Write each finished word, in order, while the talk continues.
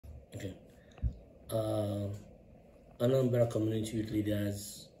Okay. Anambra community youth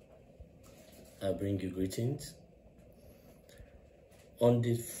leaders, I bring you greetings. On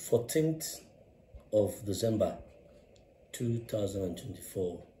the 14th of December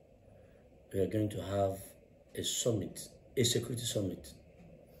 2024, we are going to have a summit, a security summit,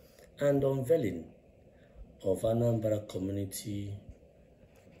 and unveiling of Anambra community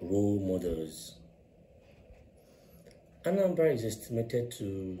role models. Anambra is estimated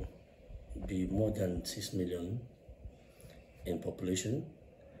to be more than 6 million in population,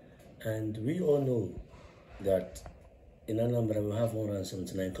 and we all know that in Anambra we have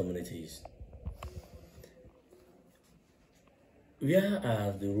 179 communities. Where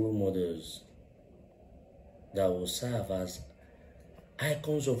are the role models that will serve as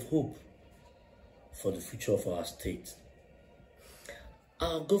icons of hope for the future of our state?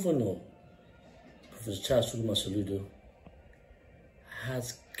 Our governor, Professor Charles Soludo,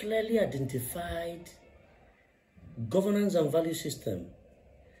 has clearly identified governance and value system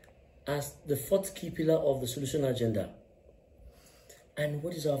as the fourth key pillar of the solution agenda. And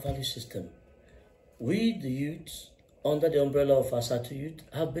what is our value system? We, the youth, under the umbrella of ASATU youth,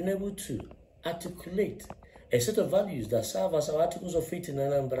 have been able to articulate a set of values that serve as our articles of faith in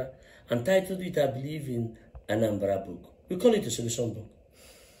Anambra, and titled it, I believe, in Anambra book. We call it a solution book.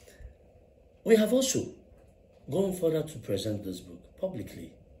 We have also gone further to present this book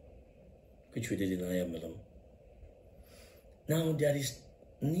publicly, which we did in Anambra. Now there is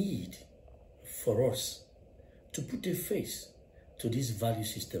need for us to put a face to this value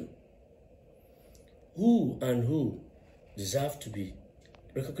system. Who deserve to be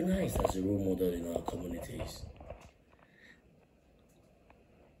recognized as a role model in our communities.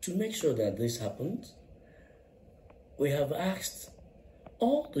 To make sure that this happens, we have asked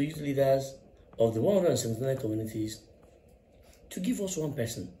all the youth leaders of the 179 communities to give us one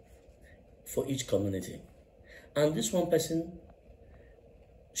person for each community. And this one person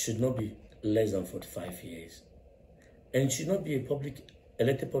should not be less than 45 years. And should not be a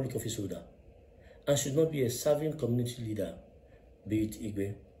elected public office holder. And should not be a serving community leader, be it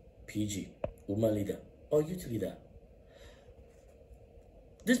Igwe, PG, woman leader, or youth leader.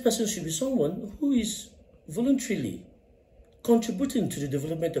 This person should be someone who is voluntarily contributing to the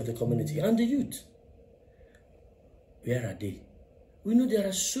development of the community and the youth. Where are they? We know there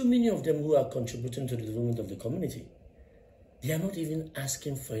are so many of them who are contributing to the development of the community. They are not even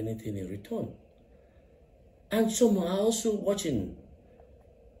asking for anything in return. And some are also watching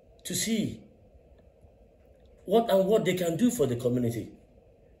to see what they can do for the community.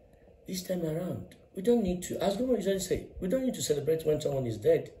 This time around, we don't need to, as Comr usually say, we don't need to celebrate when someone is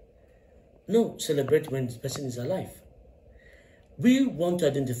dead. No, celebrate when the person is alive. We want to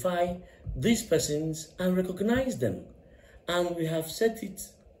identify these persons and recognize them. And we have set it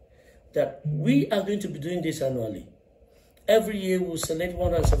that we are going to be doing this annually. Every year we'll select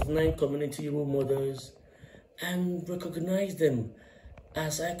 179 community role models and recognize them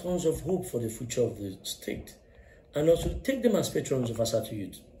as icons of hope for the future of the state. And also take them as patrons of ASATU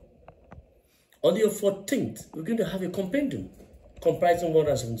youth. On the 14th, we're going to have a compendium comprising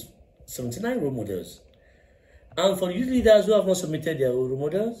 179 role models. And for youth leaders who have not submitted their role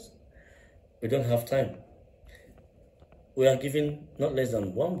models, we don't have time. We are giving not less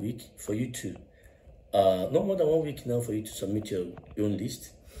than 1 week for you to, not more than 1 week now for you to submit your own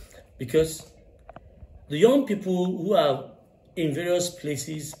list. Because the young people who are in various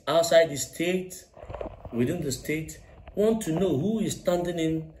places outside the state, within the state, want to know who is standing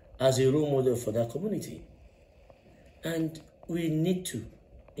in as a role model for that community. And we need to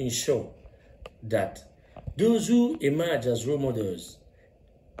ensure that those who emerge as role models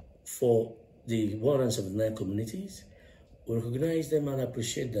for the 179 communities, we recognize them and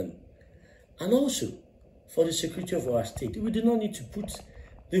appreciate them. And also, for the security of our state, we do not need to put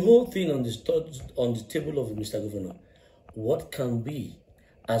the whole thing on the table of Mr. Governor. What can we,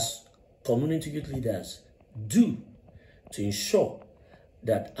 as community youth leaders, do to ensure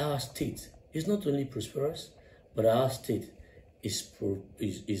that our state is not only prosperous, but our state is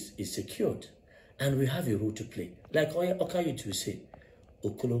secured, and we have a role to play. Like Okoli will say,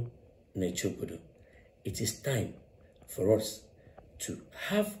 Okolo Nechobodo. It is time for us to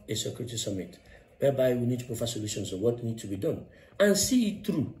have a security summit whereby we need to provide solutions of what needs to be done and see it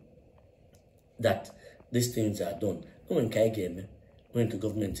through that these things are done. When the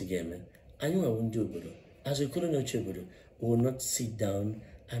government game, I know I won't do it. As a colonial we will not sit down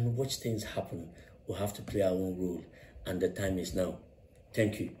and watch things happen. We'll have to play our own role, and the time is now.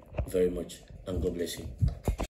 Thank you very much, and God bless you.